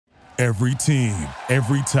Every team,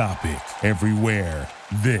 every topic, everywhere.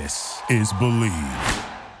 This is Believe.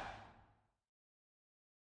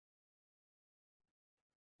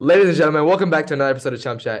 Ladies and gentlemen, welcome back to another episode of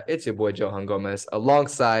Chump Chat. It's your boy, Johan Gomez,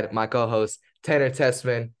 alongside my co-host, Tanner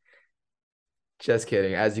Tessman. Just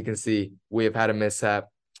kidding. As you can see, we have had a mishap.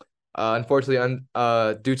 Unfortunately,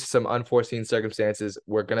 due to some unforeseen circumstances,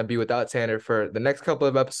 we're going to be without Tanner for the next couple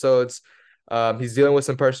of episodes. He's dealing with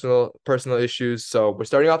some personal issues. So we're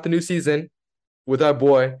starting off the new season with our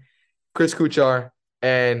boy, Chris Kuchar.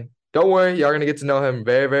 And don't worry, y'all going to get to know him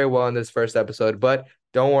very, very well in this first episode. But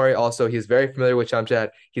don't worry, also, he's very familiar with Chump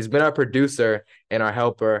Chat. He's been our producer and our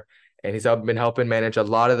helper, and he's been helping manage a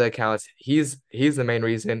lot of the accounts. He's the main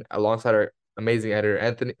reason, alongside our amazing editor,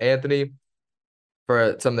 Anthony,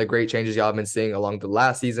 for some of the great changes y'all have been seeing along the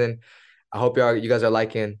last season. I hope you guys are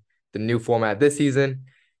liking the new format this season.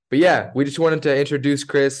 But yeah, we just wanted to introduce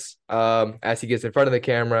Chris as he gets in front of the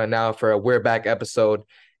camera now for a We're Back episode.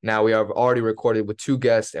 Now we have already recorded with 2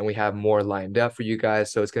 guests, and we have more lined up for you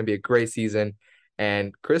guys. So it's going to be a great season.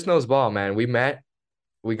 And Chris knows ball, man. We met.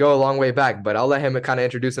 We go a long way back, but I'll let him kind of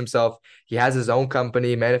introduce himself. He has his own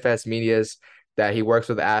company, Manifest Medias, that he works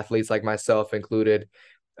with athletes like myself included,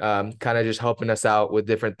 kind of just helping us out with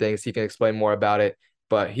different things. He can explain more about it,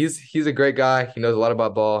 but he's a great guy. He knows a lot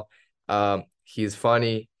about ball. He's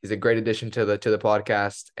funny. He's a great addition to the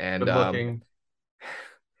podcast, and Good looking.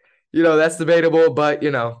 That's debatable, but we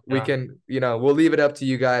Yeah. can, we'll leave it up to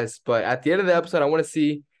you guys. But at the end of the episode, I want to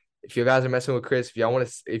see if you guys are messing with Chris. If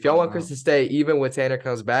y'all want Chris to stay even when Tanner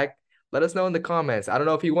comes back, let us know in the comments. I don't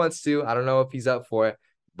know if he wants to. I don't know if he's up for it.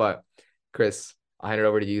 But Chris, I'll hand it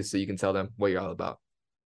over to you so you can tell them what you're all about.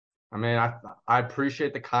 I mean, I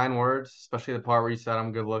appreciate the kind words, especially the part where you said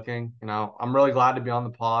I'm good looking. I'm really glad to be on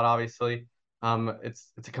the pod, obviously.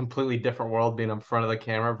 It's a completely different world being in front of the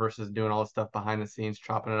camera versus doing all the stuff behind the scenes,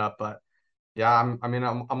 chopping it up. But yeah,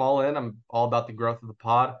 I'm all in. I'm all about the growth of the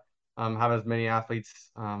pod. Have as many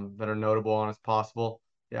athletes that are notable on as possible.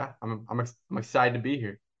 Yeah, I'm excited to be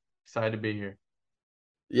here. Excited to be here.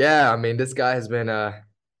 Yeah, I mean, this guy has been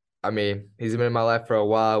he's been in my life for a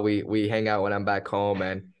while. We hang out when I'm back home,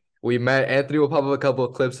 and we met. Anthony will pop up a couple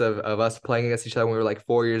of clips of us playing against each other when we were like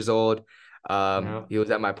 4 years old. He was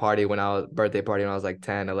at my birthday party when I was like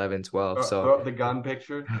 10, 11, 12. So Throw up the gun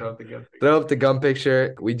picture. throw up the gun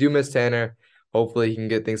picture. We do miss Tanner. Hopefully he can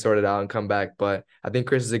get things sorted out and come back. But I think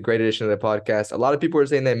Chris is a great addition to the podcast. A lot of people are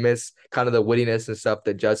saying they miss kind of the wittiness and stuff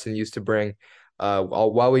that Judson used to bring.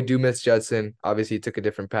 While we do miss Judson, obviously he took a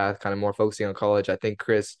different path, kind of more focusing on college. I think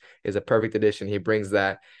Chris is a perfect addition. He brings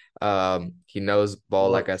that. He knows ball,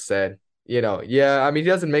 like I said. Yeah, I mean, he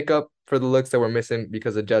doesn't make up for the looks that we're missing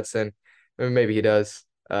because of Judson. Maybe he does.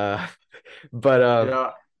 But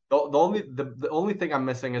yeah, the only thing I'm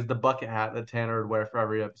missing is the bucket hat that Tanner would wear for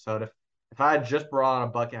every episode. If I had just brought on a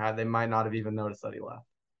bucket hat, they might not have even noticed that he left.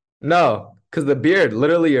 No, because the beard,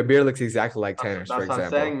 literally, your beard looks exactly like Tanner's, That's for what I'm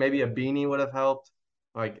example. saying. Maybe a beanie would have helped.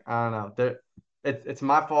 Like, I don't know. It's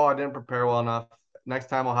my fault. I didn't prepare well enough. Next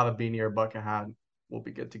time I'll have a beanie or a bucket hat. We'll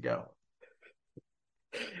be good to go.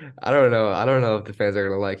 I don't know. I don't know if the fans are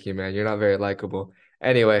gonna like you, man. You're not very likable.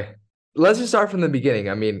 Anyway, let's just start from the beginning.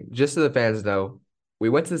 I mean, just so the fans know, we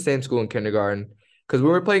went to the same school in kindergarten because we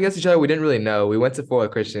were playing against each other. We didn't really know. We went to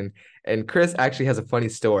Fort Christian, and Chris actually has a funny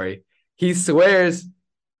story. He swears.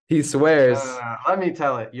 No. Let me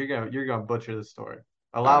tell it. You're gonna butcher the story.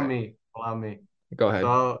 Allow All right, me. Allow me. go ahead.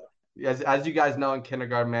 So, as you guys know, in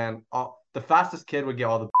kindergarten, man, the fastest kid would get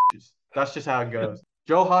all the bitches. That's just how it goes.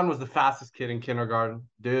 Johan was the fastest kid in kindergarten.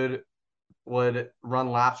 Dude would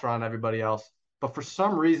run laps around everybody else. But for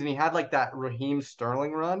some reason, he had like that Raheem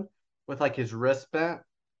Sterling run with like his wrist bent, a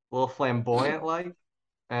little flamboyant like.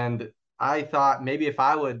 And I thought maybe if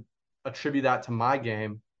I would attribute that to my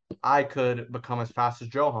game, I could become as fast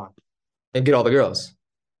as Johan And get all the girls.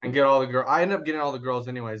 and get all the girls. I ended up getting all the girls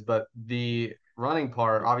anyways, but the running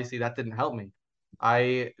part, obviously, that didn't help me.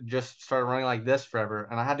 I just started running like this forever,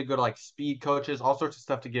 and I had to go to like speed coaches, all sorts of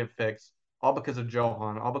stuff to get fixed, all because of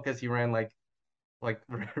Johan, all because he ran like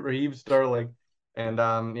Raheem Sterling. And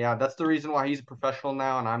yeah, that's the reason why he's a professional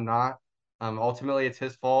now and I'm not. Ultimately, it's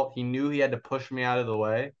his fault. He knew he had to push me out of the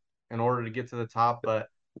way in order to get to the top, but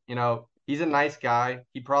he's a nice guy.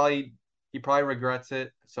 He probably regrets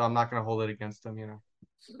it, so I'm not gonna hold it against him.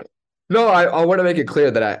 No, I want to make it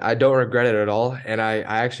clear that I don't regret it at all, and I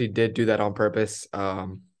actually did do that on purpose.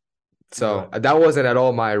 So Good. that wasn't at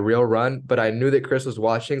all my real run, but I knew that Chris was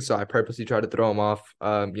watching, so I purposely tried to throw him off.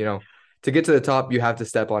 To get to the top, you have to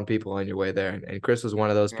step on people on your way there, and Chris was one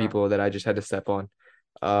of those Yeah. people that I just had to step on.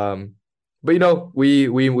 But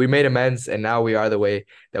we made amends, and now we are the way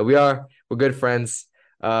that we are. We're good friends.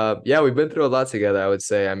 Yeah, we've been through a lot together, I would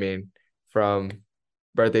say. I mean, from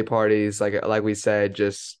birthday parties, like we said,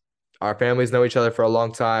 just our families know each other for a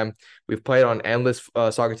long time. We've played on endless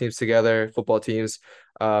soccer teams together, football teams.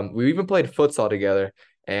 We even played futsal together.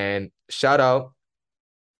 And shout out,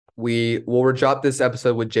 we will drop this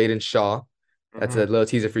episode with Jaden Shaw. That's a Hmm. little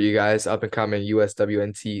teaser for you guys, up and coming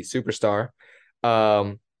USWNT superstar.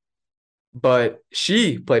 Um, but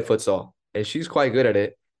she played futsal and she's quite good at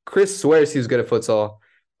it. Chris swears he was good at futsal.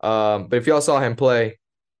 But if y'all saw him play,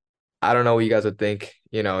 I don't know what you guys would think.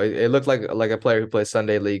 It looked like a player who plays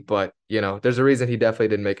Sunday League, but there's a reason he definitely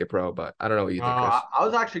didn't make it pro. But I don't know what you think, Chris. I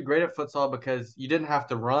was actually great at futsal because you didn't have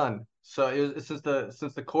to run. So it was since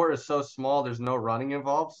the court is so small, there's no running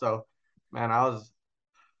involved. So, man, I was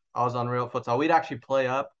unreal at futsal. We'd actually play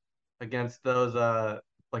up against those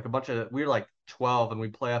like a bunch of we were like 12 and we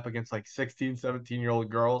play up against like 16, 17-year-old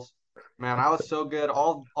girls. Man, I was so good.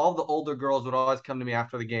 All the older girls would always come to me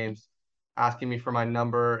after the games asking me for my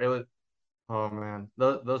number. It was oh man.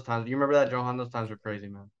 Those times. You remember that, Johan? Those times were crazy,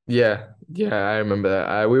 man. Yeah, yeah, I remember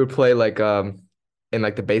that. We would play like in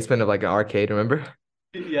like the basement of like an arcade, remember?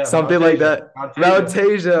 Yeah, Something Mount like Asia. that. Mount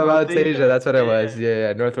Asia. Mount Mount Asia, Asia. that's what it was. Yeah. Yeah,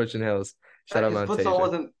 yeah, North Richland Hills. Shout Yeah, out because Mount futsal Asia.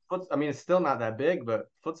 wasn't I mean, it's still not that big, but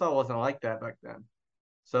futsal wasn't like that back then.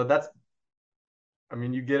 So I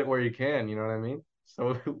mean, you get it where you can, you know what I mean?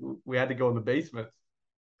 So we had to go in the basements.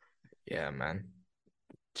 Yeah, man.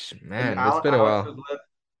 And Man, it's been a Alex was while. with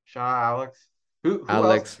shout out Alex.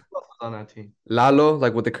 Alex, Who else was on that team? Lalo,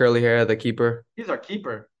 like with the curly hair, the keeper. He's our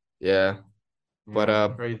keeper. Yeah. But Yeah,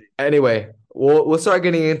 crazy. anyway, we'll start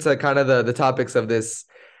getting into kind of the topics of this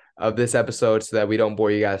episode so that we don't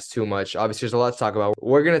bore you guys too much. Obviously, there's a lot to talk about.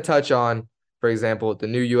 We're gonna touch on, for example, the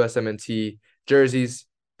new USMNT jerseys,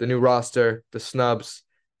 the new roster, the snubs,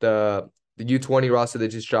 the U20 roster that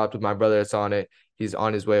just dropped with my brother that's on it. He's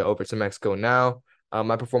on his way over to Mexico now.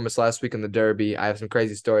 My performance last week in the Derby. I have some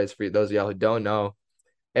crazy stories for you, those of y'all who don't know.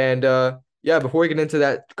 And yeah, before we get into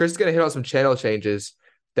that, Chris is gonna hit on some channel changes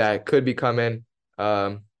that could be coming.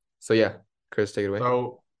 So yeah, Chris, take it away.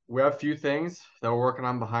 So we have a few things that we're working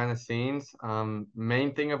on behind the scenes.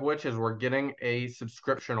 Main thing of which is we're getting a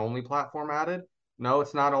subscription only platform added. No,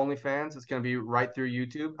 it's not OnlyFans. It's going to be right through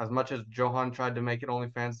YouTube. As much as Johan tried to make it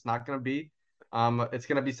OnlyFans, it's not going to be. It's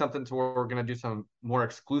going to be something to where we're going to do some more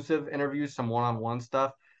exclusive interviews, some one-on-one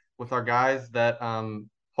stuff with our guys that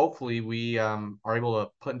hopefully we are able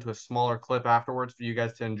to put into a smaller clip afterwards for you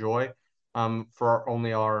guys to enjoy for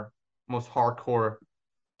only our most hardcore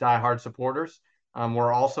diehard supporters.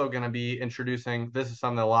 We're also going to be introducing this is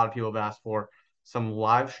something that a lot of people have asked for some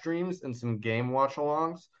live streams and some game watch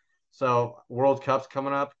alongs. So, World Cup's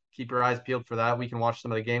coming up. Keep your eyes peeled for that. We can watch some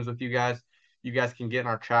of the games with you guys. You guys can get in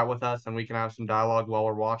our chat with us and we can have some dialogue while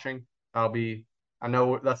we're watching. I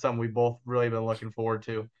know that's something we've both really been looking forward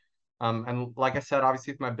to. And like I said,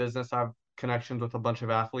 obviously, with my business, I have connections with a bunch of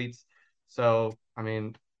athletes. So, I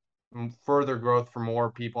mean, further growth for more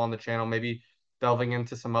people on the channel, maybe delving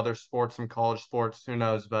into some other sports, some college sports, who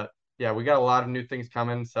knows? But yeah, we got a lot of new things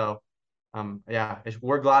coming. So yeah,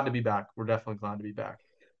 we're glad to be back. We're definitely glad to be back.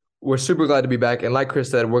 We're super glad to be back, and like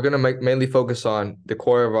Chris said, we're gonna mainly focus on the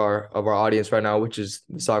core of our audience right now, which is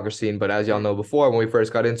the soccer scene. But as y'all know, before when we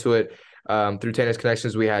first got into it, through Tanner's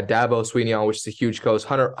connections, we had Dabo Sweeney on, which is a huge coach.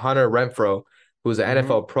 Hunter Renfro, who's an Mm-hmm.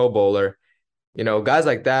 NFL Pro Bowler. Guys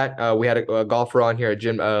like that. We had a golfer on here,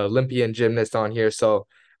 a Olympian gymnast on here. So,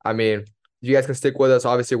 I mean, you guys can stick with us.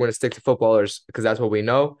 Obviously, we're going to stick to footballers because that's what we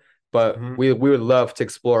know. But Mm-hmm. we would love to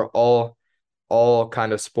explore all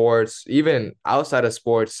kind of sports, even outside of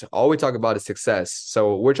sports. All we talk about is success.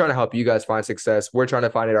 So we're trying to help you guys find success. We're trying to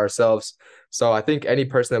find it ourselves. So I think any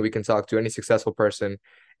person that we can talk to, any successful person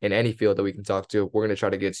in any field that we can talk to, we're going to try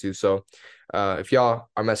to get to. So if y'all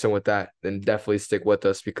are messing with that, then definitely stick with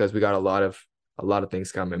us because we got a lot of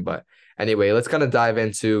things coming. But anyway, let's kind of dive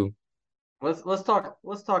into Let's talk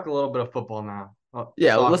a little bit of football now.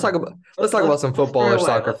 yeah, let's talk Soccer. about let's talk about some Let's football start or away.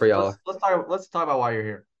 soccer for y'all. Let's talk about why you're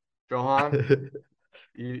here, Johan.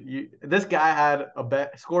 This guy had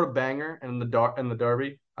scored a banger in the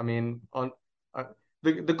derby. I mean, on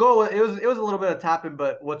the goal it was a little bit of tapping,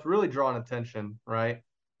 but what's really drawing attention, right?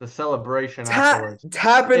 The celebration afterwards.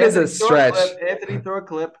 Tapping is a stretch. Anthony threw a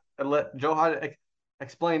clip and let Johan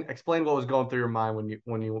explain what was going through your mind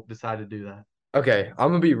when you decided to do that. Okay, I'm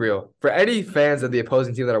gonna be real. For any fans of the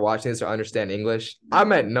opposing team that are watching this or understand English, I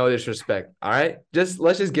meant no disrespect. All right, let's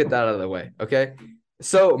just get that out of the way. Okay,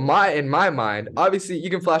 so in my mind, obviously you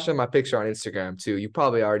can flash on my picture on Instagram too. You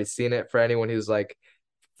probably already seen it. For anyone who's like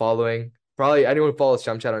following, probably anyone who follows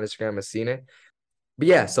Chum Chat on Instagram has seen it. But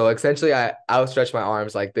yeah, so essentially I outstretch my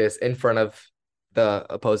arms like this in front of the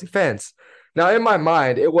opposing fans. Now, in my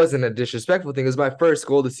mind, it wasn't a disrespectful thing. It was my first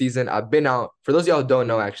goal of the season. I've been out. For those of y'all who don't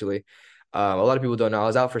know, actually, a lot of people don't know. I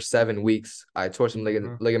was out for 7 weeks. I tore some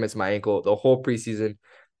ligaments in my ankle the whole preseason.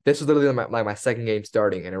 This was literally my second game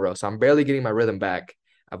starting in a row. So I'm barely getting my rhythm back.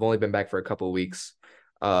 I've only been back for a couple of weeks.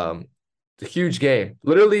 It's a huge game.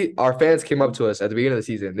 Literally, our fans came up to us at the beginning of the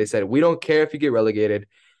season. They said, we don't care if you get relegated.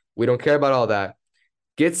 We don't care about all that.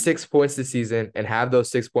 Get 6 points this season and have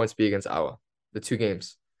those 6 points be against Iowa, the 2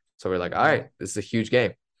 games. So we're like, all right, this is a huge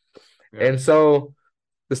game. Yeah. And so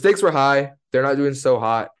the stakes were high. They're not doing so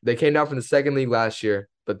hot. They came down from the second league last year,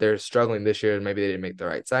 but they're struggling this year. Maybe they didn't make the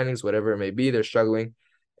right signings, whatever it may be. They're struggling,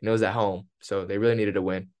 and it was at home. So they really needed to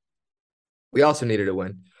win. We also needed to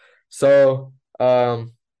win. So I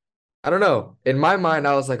don't know. In my mind,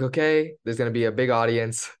 I was like, okay, there's going to be a big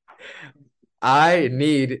audience. I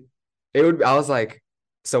was like,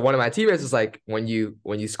 so one of my teammates was like, when you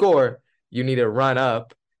score, you need to run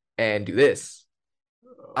up and do this.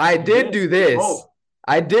 I did do this,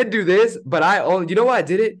 but you know why I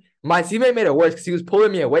did it? My teammate made it worse because he was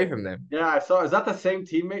pulling me away from them. Yeah, I saw. Is that the same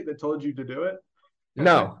teammate that told you to do it?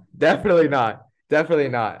 No, definitely not. Definitely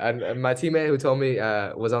not. And my teammate who told me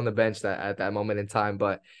was on the bench at that moment in time.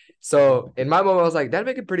 But so in my moment, I was like, that'd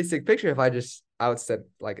make a pretty sick picture if I would set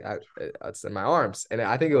my arms. And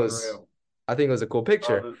I think it was a cool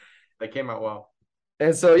picture. Oh, they came out well.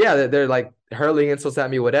 And so, yeah, they're like hurling insults at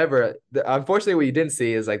me, whatever. Unfortunately, what you didn't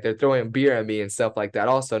see is like they're throwing beer at me and stuff like that.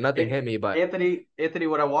 Also, nothing hit me, but Anthony,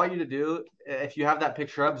 what I want you to do, if you have that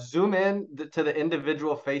picture up, zoom in to the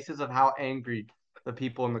individual faces of how angry the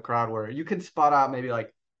people in the crowd were. You can spot out maybe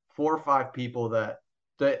like 4 or 5 people that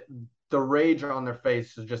the rage on their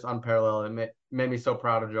face is just unparalleled. It made me so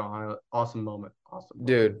proud of John. Awesome moment.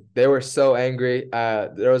 Dude, they were so angry.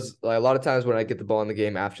 There was like a lot of times when I get the ball in the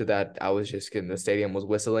game after that, I was just kidding. The stadium was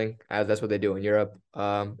whistling, as that's what they do in Europe.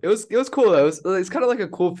 It was cool. It's kind of like a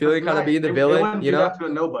cool feeling, kind of being the villain. They wouldn't do that to a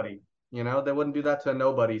nobody. They wouldn't do that to a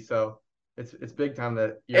nobody. So it's big time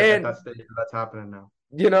that you're at that stage that's happening now.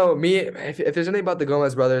 Me, if there's anything about the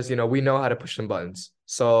Gomez brothers, we know how to push some buttons.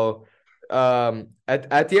 So at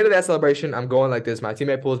the end of that celebration, I'm going like this. My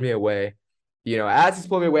teammate pulls me away. As he's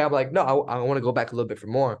pulling me away, I'm like, no, I want to go back a little bit for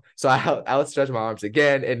more. So I would stretch my arms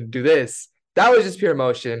again and do this. That was just pure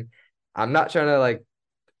emotion. I'm not trying to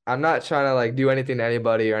do anything to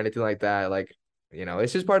anybody or anything like that. Like,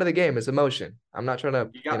 it's just part of the game. It's emotion. I'm not trying to,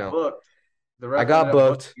 You got booked. I got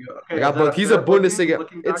booked. Okay, I got booked. He's a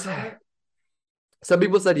Bundesliga. Some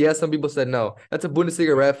people said yes, some people said no. That's a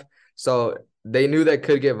Bundesliga ref. So they knew that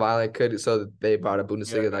could get violent, so they brought a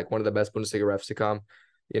Bundesliga, like one of the best Bundesliga refs to come,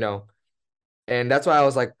 And that's why I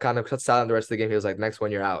was like kind of silent the rest of the game. He was like, next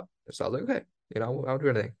one, you're out. So I was like, okay, I won't do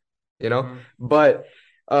anything, But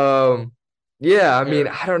yeah, I mean,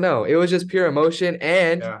 I don't know. It was just pure emotion.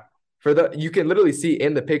 And you can literally see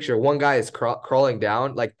in the picture, one guy is crawling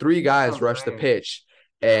down, like 3 guys rush the pitch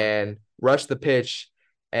and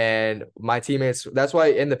my teammates, that's why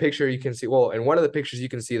in the picture you can see, in one of the pictures you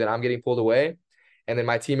can see that I'm getting pulled away. And then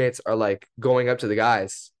my teammates are like going up to the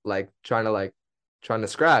guys, like trying to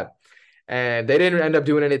scrap. And they didn't end up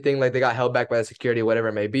doing anything. Like they got held back by the security, whatever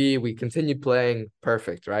it may be. We continued playing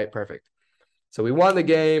perfect, right? Perfect. So we won the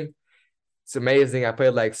game. It's amazing. I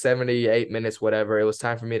played like 78 minutes, whatever. It was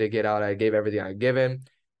time for me to get out. I gave everything I given.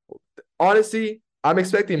 Honestly, I'm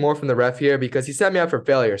expecting more from the ref here because he set me up for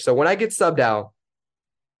failure. So when I get subbed out,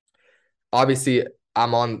 obviously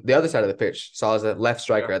I'm on the other side of the pitch. So I was a left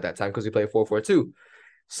striker at that time because we played 4-4-2.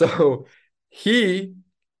 So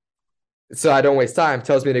so I don't waste time,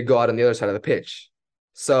 tells me to go out on the other side of the pitch.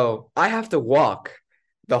 So I have to walk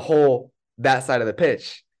that side of the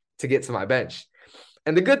pitch to get to my bench.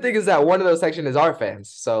 And the good thing is that one of those sections is our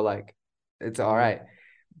fans. So like, it's all right.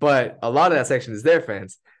 But a lot of that section is their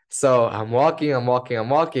fans. So I'm walking,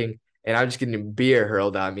 and I'm just getting beer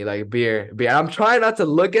hurled at me, like beer. I'm trying not to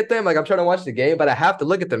look at them. Like I'm trying to watch the game, but I have to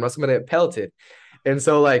look at them. Else I'm going to get pelted. And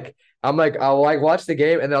so like, I'll like watch the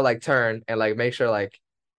game and they'll like turn and like make sure like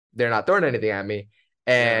they're not throwing anything at me.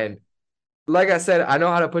 And like I said, I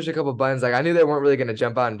know how to push a couple buttons. Like I knew they weren't really going to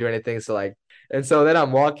jump out and do anything. So like, and so then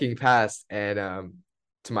I'm walking past and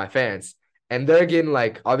to my fans and they're getting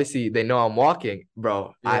like, obviously they know I'm walking,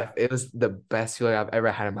 bro. It was the best feeling I've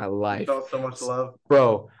ever had in my life. You felt so much love.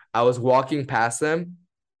 Bro, I was walking past them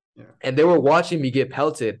and they were watching me get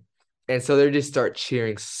pelted. And so they just start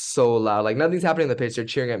cheering so loud. Like nothing's happening in the pitch. They're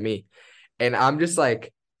cheering at me. And I'm just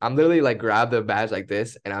like, I'm literally like grab the badge like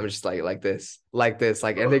this. And I'm just like this,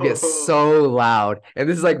 and they get so loud. And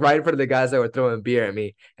this is like right in front of the guys that were throwing beer at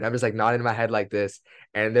me. And I'm just like nodding my head like this.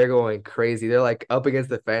 And they're going crazy. They're like up against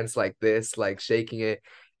the fence like this, like shaking it.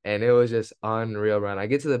 And it was just unreal run. I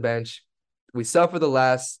get to the bench. We suffered the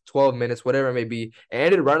last 12 minutes, whatever it may be, and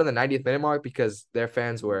ended right on the 90th minute mark because their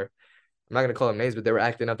fans were, I'm not gonna call them names, but they were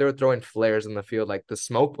acting up. They were throwing flares in the field, like the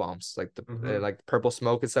smoke bombs, like the like purple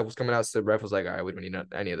smoke and stuff was coming out. So the ref was like, "All right, we don't need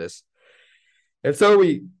any of this." And so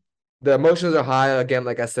the emotions are high again.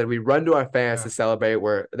 Like I said, we run to our fans to celebrate.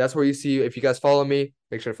 That's where you see. If you guys follow me,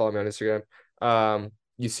 make sure to follow me on Instagram.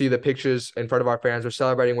 You see the pictures in front of our fans. We're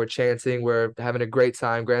celebrating. We're chanting. We're having a great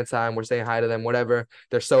time, grand time. We're saying hi to them. Whatever.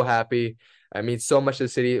 They're so happy. I mean, so much to the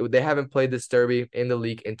city. They haven't played this derby in the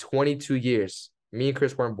league in 22 years. Me and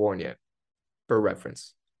Chris weren't born yet, for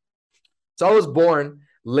reference. So I was born,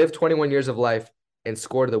 lived 21 years of life, and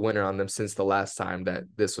scored the winner on them since the last time that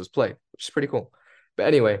this was played, which is pretty cool. But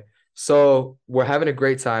anyway, so we're having a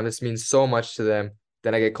great time. This means so much to them.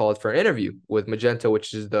 Then I get called for an interview with Magenta,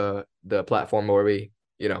 which is the platform where we,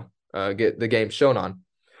 get the game shown on.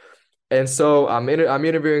 And so I'm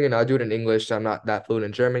interviewing, and I'll do it in English. I'm not that fluent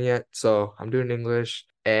in German yet, so I'm doing English.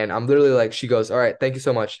 And I'm literally like, she goes, "All right, thank you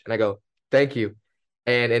so much." And I go, "Thank you."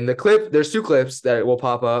 And in the clip, there's two clips that will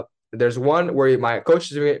pop up. There's one where my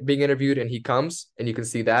coach is being interviewed, and he comes, and you can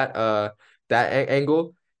see that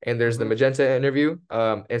angle. And there's the Magenta interview.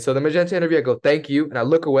 And so the Magenta interview, I go, "Thank you," and I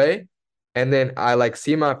look away. And then I like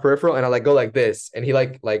see my peripheral and I like go like this. And he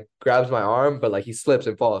like grabs my arm, but like he slips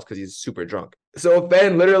and falls because he's super drunk. So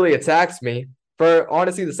Ben literally attacks me for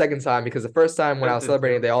honestly the second time, because the first time when I was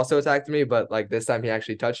celebrating, they also attacked me. But like this time he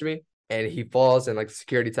actually touched me and he falls and like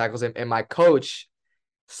security tackles him. And my coach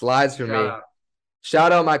slides for me.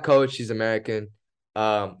 Shout out my coach. He's American.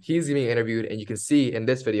 He's being interviewed, and you can see in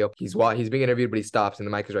this video, he's being interviewed, but he stops and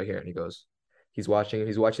the mic is right here. And he goes, he's watching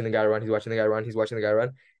the guy run, he's watching the guy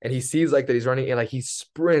run, and he sees like that he's running, and like he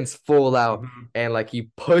sprints full out and like he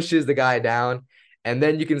pushes the guy down. And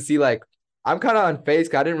then you can see like I'm kind of unfazed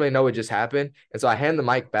because I didn't really know what just happened. And so I hand the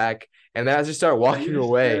mic back, and then I just start walking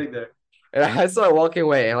away. And I start walking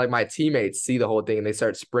away, and like my teammates see the whole thing and they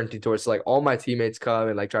start sprinting towards, so, like all my teammates come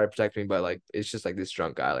and like try to protect me, but like it's just like this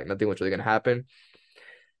drunk guy, like nothing was really gonna happen.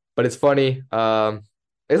 But it's funny.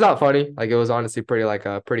 It's not funny. Like it was honestly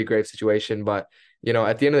a pretty grave situation. But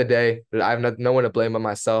at the end of the day, I have no one to blame but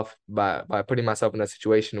myself by putting myself in that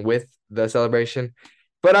situation with the celebration.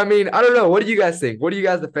 But I mean, I don't know. What do you guys think? What do you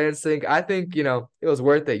guys, the fans, think? I think it was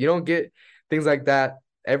worth it. You don't get things like that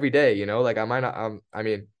every day. Like I might not. I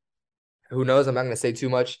mean, who knows? I'm not gonna say too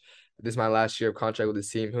much. This is my last year of contract with this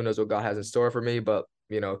team. Who knows what God has in store for me? But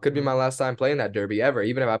it could be my last time playing that derby ever.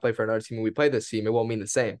 Even if I play for another team and we play this team, it won't mean the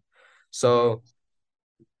same. So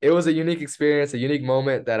it was a unique experience, a unique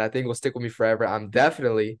moment that I think will stick with me forever. I'm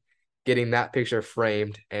definitely getting that picture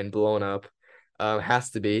framed and blown up. Has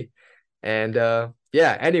to be. And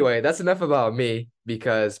yeah, anyway, that's enough about me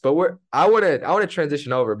I want to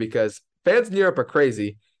transition over because fans in Europe are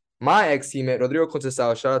crazy. My ex-teammate, Rodrigo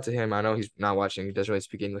Conceição, shout out to him. I know he's not watching. He doesn't really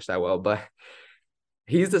speak English that well, but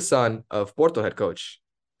he's the son of Porto head coach,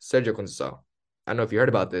 Sergio Conceição. I don't know if you heard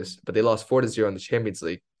about this, but they lost 4-0 in the Champions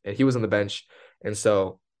League, and he was on the bench. And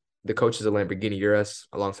so the coach is a Lamborghini Urus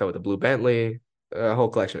alongside with a blue Bentley, a whole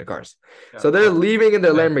collection of cars. Yeah. So they're leaving in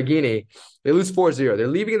their Lamborghini. They lose 4-0. They're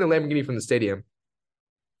leaving in the Lamborghini from the stadium.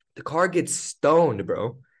 The car gets stoned,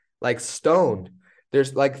 bro. Like stoned.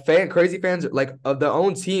 There's like crazy fans like of their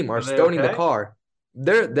own team are stoning the car.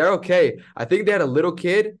 They're okay. I think they had a little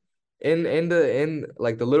kid in the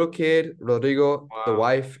little kid, Rodrigo, the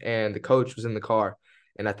wife, and the coach was in the car.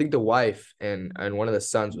 And I think the wife and one of the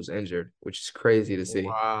sons was injured, which is crazy to see.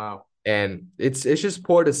 Wow. And it's just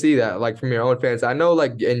poor to see that, like, from your own fans. I know,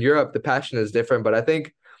 like, in Europe, the passion is different, but I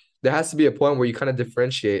think there has to be a point where you kind of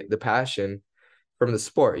differentiate the passion from the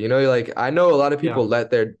sport. Like, I know a lot of people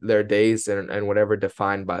let their days and whatever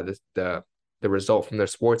defined by the result from their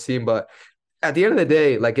sports team, but at the end of the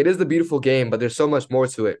day, like, it is the beautiful game, but there's so much more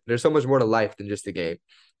to it. There's so much more to life than just a game.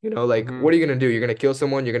 Like, what are you going to do? You're going to kill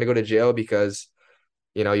someone? You're going to go to jail because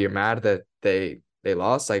you're mad that they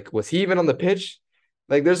lost? Like, was he even on the pitch?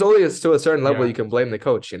 Like, there's only to a certain level you can blame the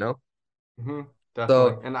coach, Definitely.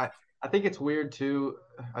 So, and I think it's weird too,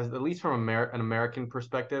 at least from an American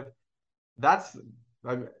perspective. That's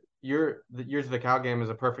the Cow game is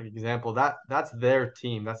a perfect example. That's their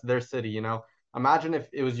team, that's their city. Imagine if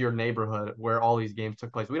it was your neighborhood where all these games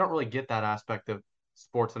took place. We don't really get that aspect of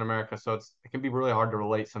sports in America, so it can be really hard to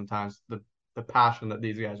relate sometimes, the passion that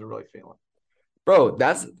these guys are really feeling. Bro,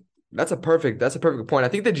 that's a perfect point. I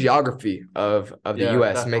think the geography of the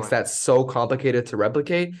US makes that so complicated to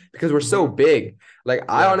replicate because we're so big. Like,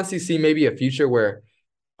 I honestly see maybe a future where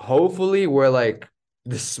hopefully we're like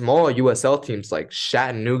the small USL teams like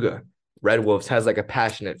Chattanooga Red Wolves has like a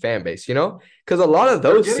passionate fan base, because a lot of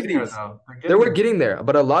those cities, they were getting there,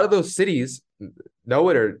 but a lot of those cities, know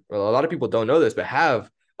it, or well, a lot of people don't know this, but have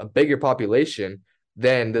a bigger population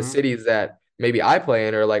than the Hmm. cities that maybe I play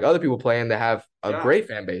in or like other people play in that have a Yeah, great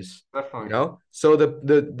fan base, you definitely. know? So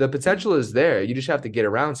the potential is there. You just have to get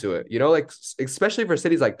around to it, you know, like especially for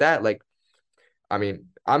cities like that. Like, I mean,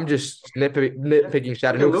 I'm just Yeah. nitpicking Look at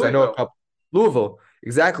Chattanooga because I know a Louisville. couple. Louisville,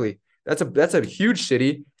 exactly. That's a huge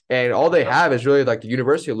city, and all they Yep, have is really like the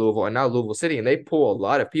University of Louisville and now Louisville City, and they pull a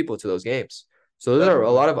lot of people to those games. So those are a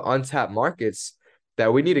definitely. lot of untapped markets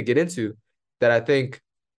that we need to get into. That I think,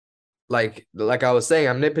 like I was saying,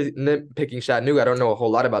 I'm nitpicking Chattanooga. I don't know a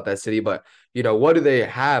whole lot about that city, but what do they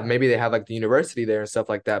have? Maybe they have like the university there and stuff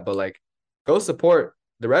like that. But like, go support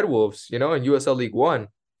the Red Wolves, in USL League One. You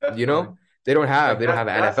Definitely. know, they don't have Like they don't have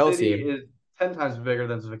an that NFL city team. is 10 times bigger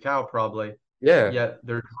than Zwickau probably, Yeah, yet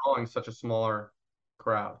they're drawing such a smaller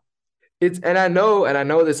crowd. and I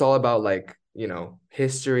know this all about like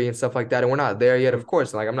history and stuff like that, and we're not there yet, Mm. of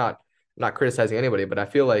course. Like I'm not criticizing anybody, but I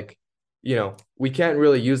feel like we can't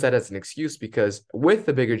really use that as an excuse because with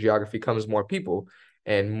the bigger geography comes more people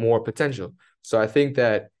and more potential. So I think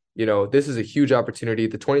that this is a huge opportunity.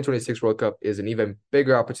 The 2026 World Cup is an even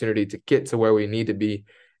bigger opportunity to get to where we need to be,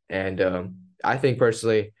 and I think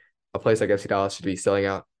personally, a place like FC Dallas should be selling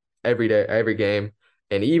out every day, every game.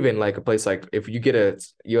 And even like a place like if you get a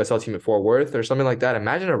USL team at Fort Worth or something like that,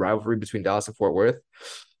 imagine a rivalry between Dallas and Fort Worth.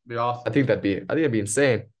 Be I awesome. think that'd be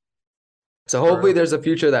insane. So For hopefully real. there's a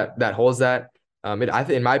future that holds that. I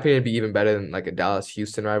think in my opinion, it'd be even better than like a Dallas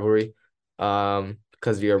Houston rivalry,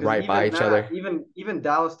 because you're Because right by even each that, other. even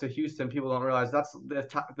Dallas to Houston, people don't realize that's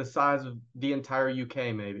the size of the entire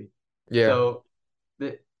UK, maybe. Yeah, So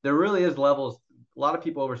there really is levels. A lot of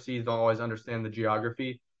people overseas don't always understand the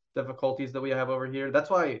geography difficulties that we have over here. That's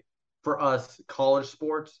why for us, college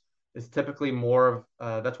sports is typically more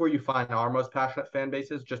of that's where you find our most passionate fan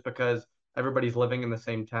bases, just because everybody's living in the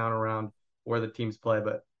same town around where the teams play.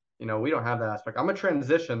 But we don't have that aspect. I'm gonna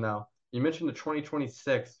transition though. You mentioned the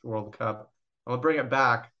 2026 World Cup. I'm gonna bring it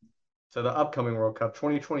back to the upcoming World Cup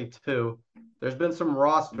 2022. There's been some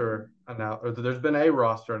roster or there's been a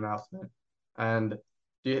roster announcement, and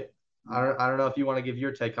do you, I don't know if you want to give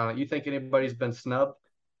your take on it. You think anybody's been snubbed?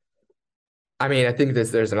 I mean, I think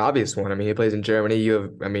there's an obvious one. I mean, he plays in Germany.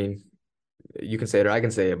 I mean, you can say it or I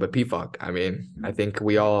can say it, but PFOC. I mean, I think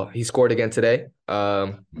he scored again today.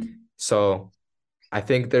 So I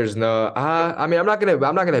think there's no. I mean, I'm not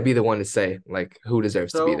gonna be the one to say like who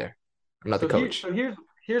deserves to be So there. I'm not the so here coach. so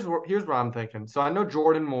here's what I'm thinking. So I know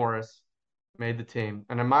Jordan Morris made the team,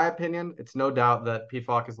 and in my opinion, it's no doubt that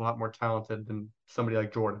PFOC is a lot more talented than somebody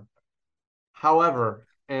like Jordan. However,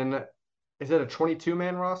 is it a 22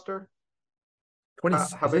 man roster? 20, How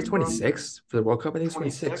is it big is the roster? 26 for the World Cup? I think it's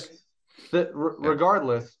 26. 26. That Yeah.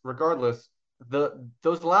 regardless,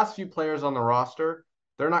 those last few players on the roster,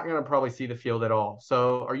 they're not going to probably see the field at all.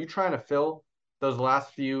 So, are you trying to fill those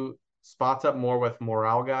last few spots up more with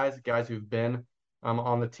morale guys who've been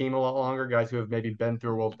on the team a lot longer, guys who have maybe been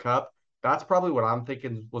through a World Cup? That's probably what I'm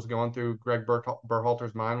thinking was going through Greg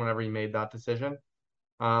Berhalter's mind whenever he made that decision.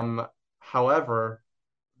 Um, However,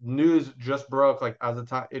 news just broke like as the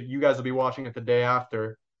time you guys will be watching it the day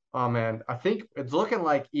after. Oh man, I think it's looking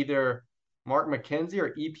like either Mark McKenzie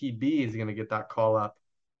or EPB is going to get that call up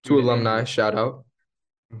due Two to alumni, injury. shout out.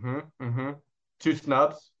 Mm-hmm. Two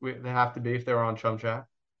snubs. They have to be if they were on Chum Chat.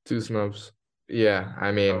 Two snubs. Yeah, I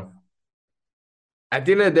So mean, at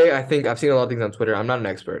the end of the day, I think I've seen a lot of things on Twitter. I'm not an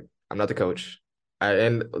expert. I'm not the coach.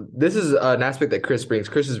 And this is an aspect that Chris brings.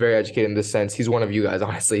 Chris is very educated in this sense. He's one of you guys,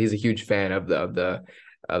 honestly. He's a huge fan of the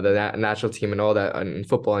national team and all that and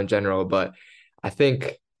football in general. But I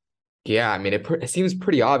think, yeah, I mean, it seems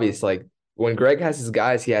pretty obvious. Like when Greg has his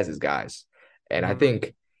guys, he has his guys. And I mm-hmm.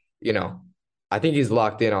 think, you know, I think he's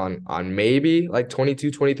locked in on maybe like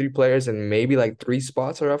 22, 23 players and maybe like three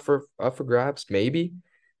spots are up for grabs, maybe. Yep.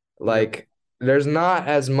 Like there's not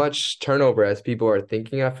as much turnover as people are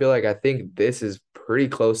thinking. I think this is pretty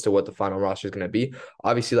close to what the final roster is going to be.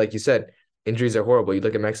 Obviously, like you said, injuries are horrible. You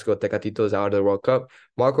look at Mexico, Tecatito's out of the World Cup.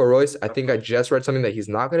 Marco Royce, I think I just read something that he's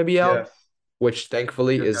not going to be out, Yes. which He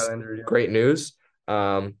thankfully just got is injured. Yeah. great news.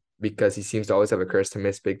 Because he seems to always have a curse to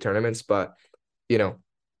miss big tournaments. But you know,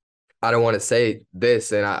 I don't want to say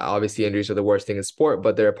this, and obviously injuries are the worst thing in sport,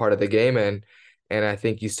 but they're a part of the game, and I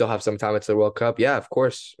think you still have some time until the World Cup. Yeah, of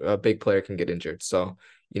course, a big player can get injured, so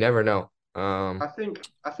you never know. I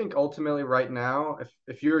think ultimately right now,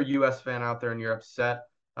 if you're a US fan out there and you're upset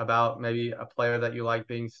about maybe a player that you like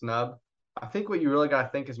being snubbed, I think what you really got to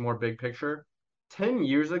think is more big picture. 10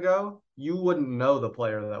 years ago, you wouldn't know the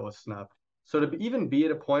player that was snubbed. So to even be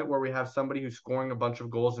at a point where we have somebody who's scoring a bunch of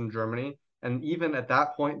goals in Germany, and even at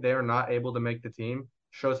that point they are not able to make the team,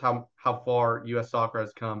 shows how far U.S. soccer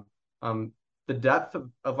has come. The depth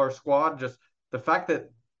of our squad, just the fact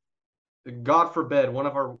that God forbid one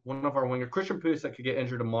of our wingers, Christian Pulisic, could get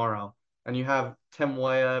injured tomorrow, and you have Tim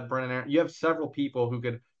Weah, Brennan Aaron, you have several people who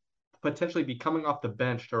could potentially be coming off the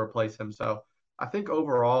bench to replace him. So I think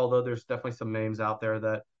overall, though, there's definitely some names out there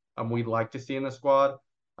that we'd like to see in the squad.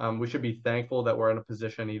 We should be thankful that we're in a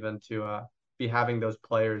position even to be having those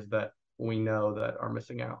players that we know that are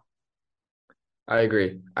missing out. I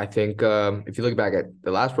agree. I think if you look back at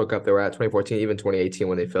the last World Cup they were at, 2014, even 2018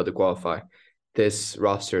 when they failed to qualify, this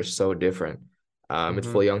roster is so different. It's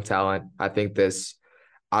full of young talent. I think this.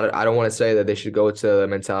 I don't want to say that they should go to the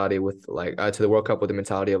mentality with to the World Cup with the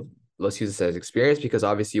mentality of let's use this as experience because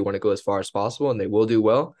obviously you want to go as far as possible and they will do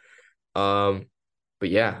well. But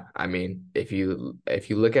yeah, I mean, if you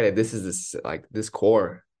look at it, this is this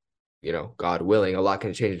core, God willing, a lot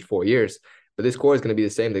can change in 4 years, but this core is going to be the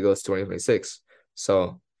same that goes to 2026.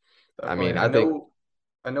 So, I Definitely. mean, I think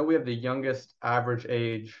I know we have the youngest average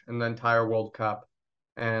age in the entire World Cup.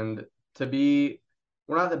 And to be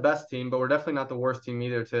we're not the best team, but we're definitely not the worst team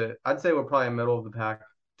either. I'd say we're probably a middle of the pack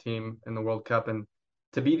team in the World Cup. And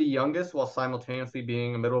to be the youngest while simultaneously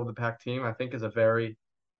being a middle of the pack team, I think is a very,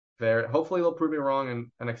 very hopefully they'll prove me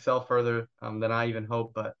wrong and excel further than I even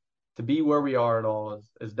hope. But to be where we are at all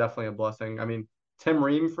is definitely a blessing. I mean, Tim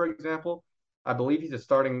Ream, for example, I believe he's a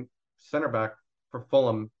starting center back for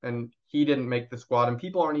Fulham, and he didn't make the squad. And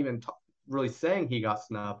people aren't even really saying he got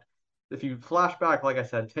snubbed. If you flash back, like I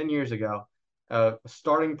said, 10 years ago,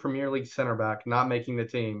 starting Premier League center back not making the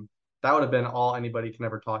team, that would have been all anybody can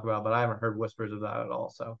ever talk about. But I haven't heard whispers of that at all.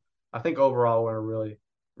 So I think overall we're in a really,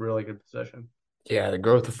 really good position. yeah, the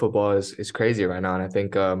growth of football is crazy right now, and I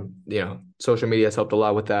think social media has helped a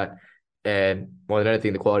lot with that, and more than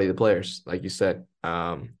anything, the quality of the players, like you said.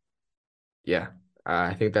 Yeah,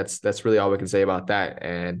 I think that's really all we can say about that.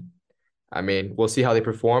 And I mean, we'll see how they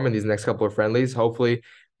perform in these next couple of friendlies. Hopefully,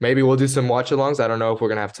 maybe we'll do some watch-alongs. I don't know if we're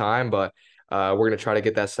gonna have time, but we're gonna try to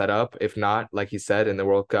get that set up. If not, like you said, in the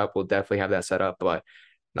World Cup, we'll definitely have that set up. But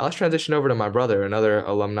now let's transition over to my brother, another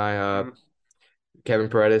alumni. Mhm. Kevin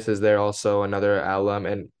Paredes is there also, another alum,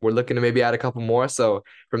 and we're looking to maybe add a couple more. So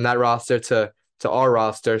from that roster to our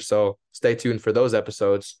roster. So stay tuned for those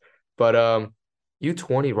episodes. But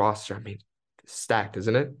U20 roster, I mean, stacked,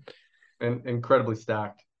 isn't it? And incredibly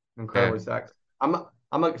stacked. Yeah. Incredibly stacked.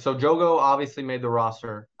 So Jogo obviously made the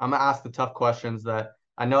roster. I'm gonna ask the tough questions that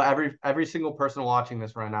I know every single person watching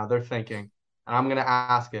this right now, they're thinking, and I'm gonna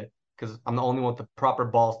ask it because I'm the only one with the proper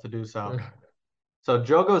balls to do so. So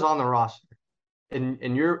Jogo's on the roster.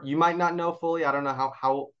 And you might not know fully. I don't know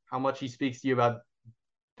how much he speaks to you about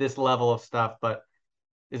this level of stuff, but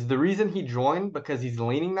is the reason he joined because he's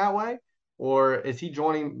leaning that way, or is he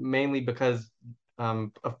joining mainly because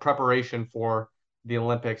of preparation for the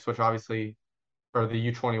Olympics, which obviously, or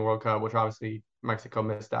the U20 World Cup, which obviously Mexico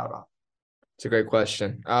missed out on? It's a great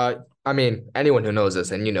question. I mean, anyone who knows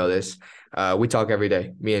us, and you know this, we talk every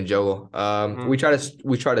day, me and Joel. Mm-hmm.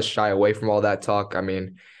 We try to shy away from all that talk. I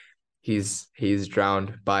mean, he's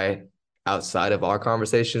drowned by it outside of our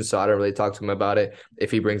conversation, so I don't really talk to him about it. If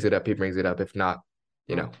he brings it up, he brings it up. If not,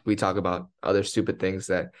 we talk about other stupid things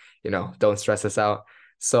that, don't stress us out.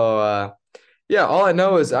 So yeah, all I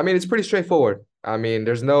know is, I mean, it's pretty straightforward. I mean,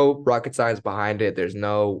 there's no rocket science behind it.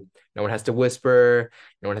 No one has to whisper,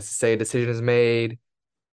 no one has to say a decision is made.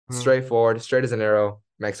 Straightforward, straight as an arrow.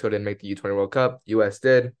 Mexico didn't make the U20 World Cup. US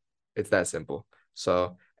did. It's that simple.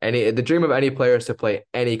 So the dream of any player is to play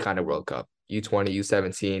any kind of World Cup, U20,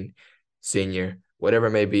 U17, senior, whatever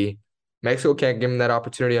it may be. Mexico can't give him that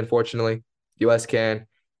opportunity, unfortunately. US can.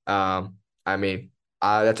 I mean,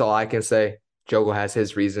 that's all I can say. Jogo has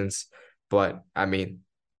his reasons, but I mean,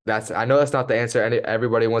 I know that's not the answer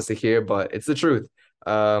everybody wants to hear, but it's the truth.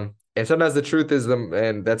 And sometimes the truth is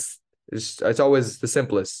and it's always the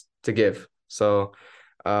simplest to give. So,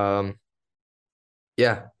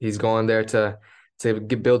 yeah, he's going there to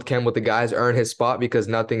build chem with the guys, earn his spot because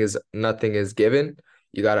nothing is given.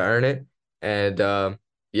 You got to earn it, and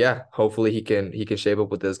yeah, hopefully he can shape up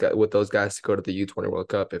with those guys to go to the U20 World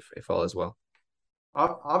Cup if all is well.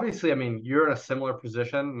 Obviously, I mean, you're in a similar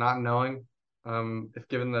position, not knowing if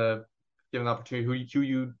given the opportunity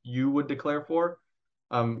who you would declare for.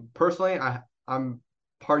 Personally, I'm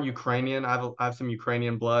part Ukrainian. I have some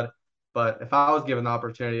Ukrainian blood, but if I was given the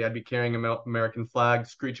opportunity, I'd be carrying an American flag,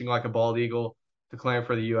 screeching like a bald eagle, declaring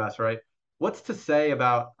for the U.S. Right? What's to say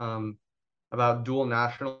about dual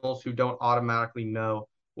nationals who don't automatically know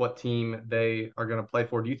what team they are going to play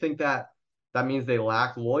for? Do you think that means they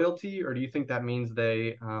lack loyalty, or do you think that means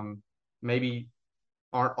they maybe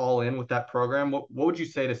aren't all in with that program? What would you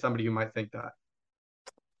say to somebody who might think that?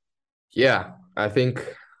 Yeah,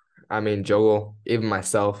 I mean, Joel, even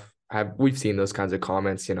myself, we've seen those kinds of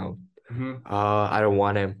comments, Hmm. I don't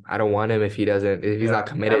want him. I don't want him if he's not Yeah,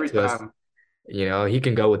 committed every to us, time. he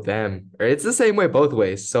can go with them. Or it's the same way both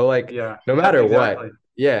ways. So like Yeah, no yep, matter what, exactly.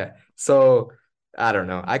 yeah. So I don't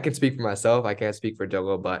know. I can speak for myself. I can't speak for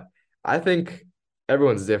Joel, but I think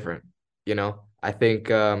everyone's different, I think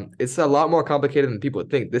it's a lot more complicated than people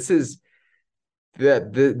think. This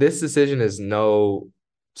decision is no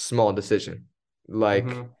small decision. Like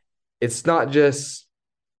Hmm. it's not just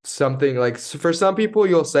something like for some people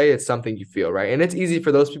you'll say it's something you feel, right? And it's easy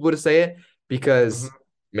for those people to say it because Hmm.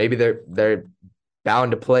 maybe they're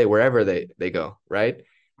bound to play wherever they go, right?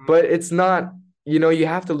 Hmm. But it's not, you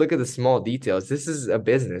have to look at the small details. This is a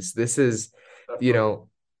business. You Definitely. know,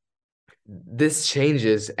 this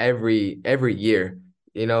changes every year.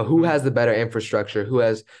 Who Hmm. has the better infrastructure?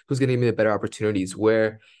 Who's going to give me the better opportunities?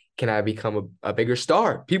 Where can I become a bigger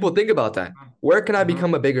star? People think about that. Where can I Hmm.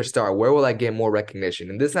 become a bigger star? Where will I get more recognition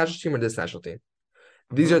in this national team or this national team?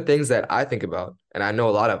 These are Hmm. things that I think about, and I know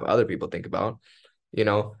a lot of other people think about.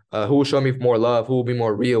 Who will show me more love? Who will be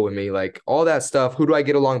more real with me? Like all that stuff. Who do I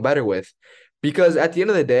get along better with? Because at the end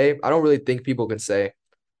of the day, I don't really think people can say,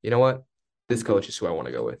 you know what, this coach is who I want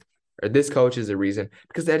to go with, or this coach is the reason.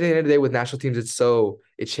 Because at the end of the day, with national teams,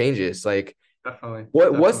 it changes. Like Definitely.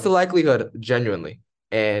 what's the Definitely. likelihood genuinely?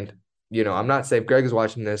 And I'm not saying if Greg is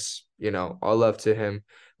watching this, all love to him,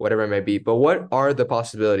 whatever it may be. But what are the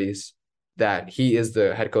possibilities that he is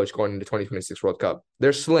the head coach going into 2026 World Cup? They're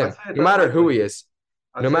I'd slim, say it's no matter who unlikely. he is,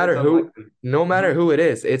 I'd no say it's matter who, unlikely. no Hmm. matter who it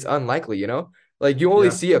is, it's unlikely. Like you only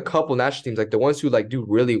Yeah. see a couple national teams, like the ones who like do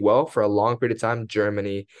really well for a long period of time,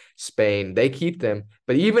 Germany, Spain, they keep them.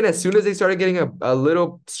 But even as soon as they started getting a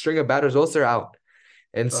little string of bad results, they're out.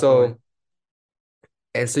 And Definitely. so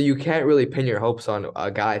and so you can't really pin your hopes on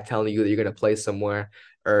a guy telling you that you're going to play somewhere.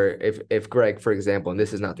 Or if Greg, for example, and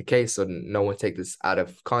this is not the case, so no one take this out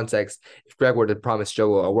of context. If Greg were to promise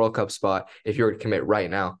Joe a World Cup spot, if you were to commit right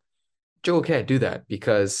now, Joe can't do that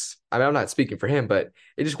because I mean I'm not speaking for him, but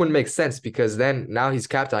it just wouldn't make sense because then now he's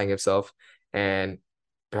captaining himself and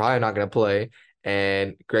probably not going to play,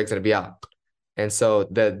 and Greg's going to be out. And so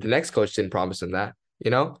the next coach didn't promise him that,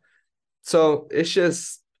 you know. So it's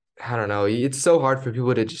just, I don't know. It's so hard for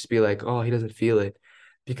people to just be like, oh, he doesn't feel it.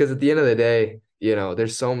 Because at the end of the day,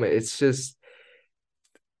 there's so many, it's just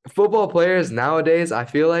football players nowadays, I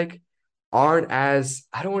feel like aren't as,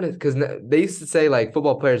 I don't want to, because they used to say like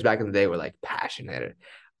football players back in the day were like passionate.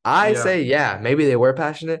 I Yeah. say, yeah, maybe they were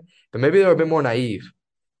passionate, but maybe they were a bit more naive.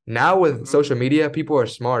 Now with Hmm. social media, people are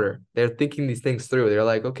smarter. They're thinking these things through. They're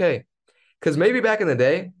like, okay, because maybe back in the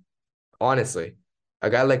day, honestly, a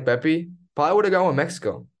guy like Pepe probably would have gone with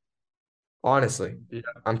Mexico. Honestly, Yeah.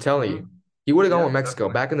 I'm telling Hmm. you, he would have gone Yeah. with Mexico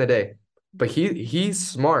Definitely. back in the day. But he's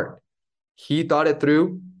smart. He thought it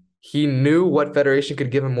through. He knew what federation could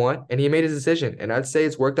give him what, and he made his decision. And I'd say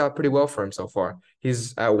it's worked out pretty well for him so far.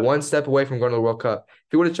 He's at one Definitely. step away from going to the World Cup.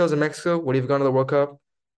 If he would have chosen Mexico, would he have gone to the World Cup?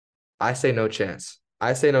 I say no chance.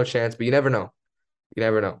 I say no chance, but you never know. You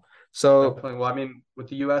never know. So Definitely. Well, I mean, with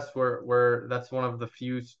the U.S., we're that's one of the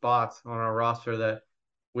few spots on our roster that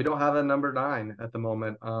we don't have a number nine at the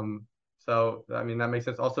moment. So I mean that makes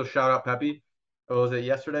sense. Also, shout out Pepe. What was it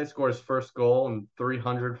yesterday? Scored his first goal in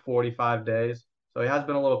 345 days. So he has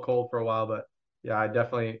been a little cold for a while, but yeah, I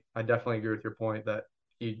definitely agree with your point that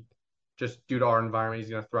he just due to our environment,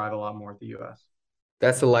 he's going to thrive a lot more at the U.S.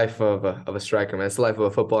 that's the life of a striker, man. It's the life of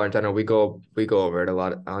a footballer in general. We go over it a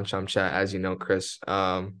lot on Chum Chat, as you know, Chris.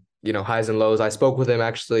 Highs and lows. I spoke with him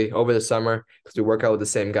actually over the summer because we work out with the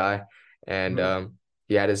same guy, and Hmm.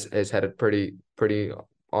 he had his head pretty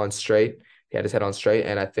on straight. He had his head on straight,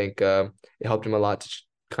 and I think it helped him a lot to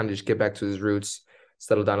kind of just get back to his roots,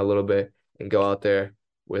 settle down a little bit, and go out there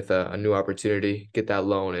with a new opportunity, get that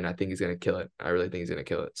loan, and I think he's gonna kill it. I really think he's gonna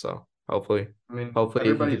kill it. So hopefully, I mean, hopefully he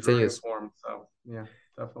everybody's rooting continues. for him, so yeah,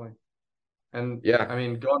 definitely. And Yeah. I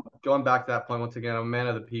mean, going back to that point once again, I'm a man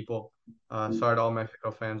of the people. Sorry to all Mexico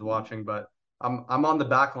fans watching, but I'm on the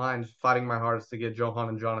back lines fighting my hardest to get Johan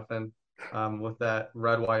and Jonathan with that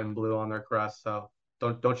red, white, and blue on their crest. So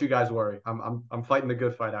don't you guys worry. I'm fighting the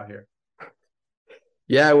good fight out here.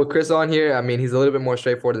 Yeah, with Chris on here, I mean, he's a little bit more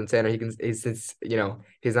straightforward than Tanner. He's since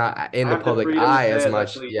he's not in I the have the public freedom to eye say as as I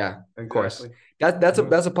much. please. Yeah, of course. Exactly. Hmm.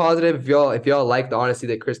 That's a positive. If y'all like the honesty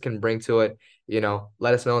that Chris can bring to it,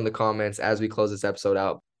 let us know in the comments as we close this episode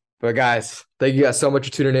out. But guys, thank you guys so much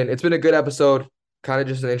for tuning in. It's been a good episode. Kind of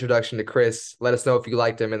just an introduction to Chris. Let us know if you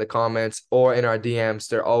liked him in the comments or in our DMs.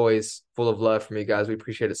 They're always full of love from you guys. We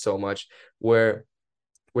appreciate it so much. We're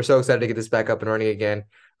so excited to get this back up and running again.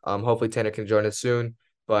 Hopefully Tanner can join us soon.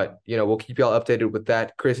 But, we'll keep y'all updated with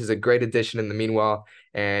that. Chris is a great addition in the meanwhile,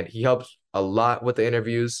 and he helps a lot with the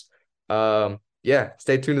interviews. Stay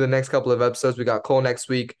tuned to the next couple of episodes. We got Cole next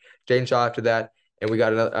week, Jaden Shaw after that, and we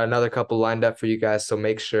got another couple lined up for you guys. So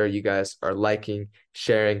make sure you guys are liking,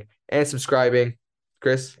 sharing, and subscribing.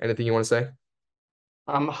 Chris, anything you want to say?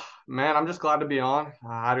 Man, I'm just glad to be on.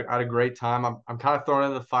 I had a great time. I'm kind of thrown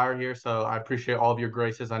into the fire here, so I appreciate all of your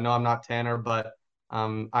graces. I know I'm not Tanner, but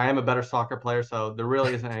I am a better soccer player, so there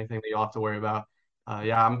really isn't anything that you'll have to worry about.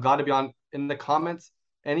 I'm glad to be on. In the comments,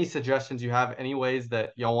 any suggestions you have, any ways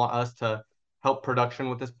that y'all want us to help production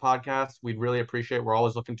with this podcast, we'd really appreciate. We're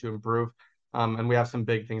always looking to improve, and we have some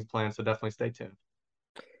big things planned, so definitely stay tuned.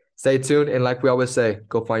 Stay tuned, and like we always say,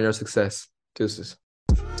 go find your success. Deuces.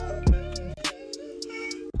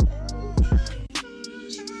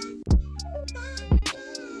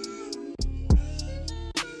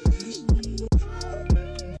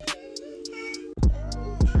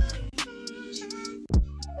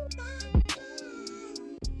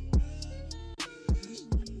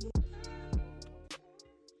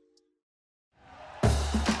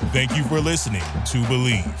 Thank you for listening to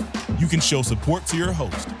Believe. You can show support to your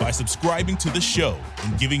host by subscribing to the show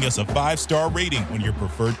and giving us a 5-star rating on your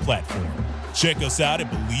preferred platform. Check us out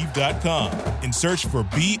at Believe.com and search for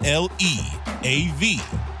BLEAV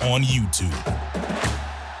on YouTube.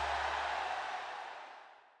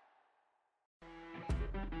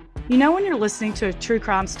 You know when you're listening to a true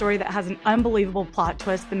crime story that has an unbelievable plot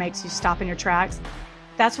twist that makes you stop in your tracks?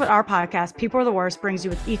 That's what our podcast, People Are the Worst, brings you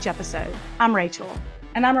with each episode. I'm Rachel.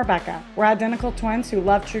 And I'm Rebecca. We're identical twins who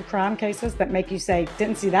love true crime cases that make you say,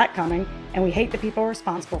 didn't see that coming, and we hate the people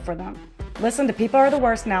responsible for them. Listen to People Are the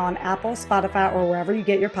Worst now on Apple, Spotify, or wherever you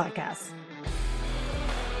get your podcasts.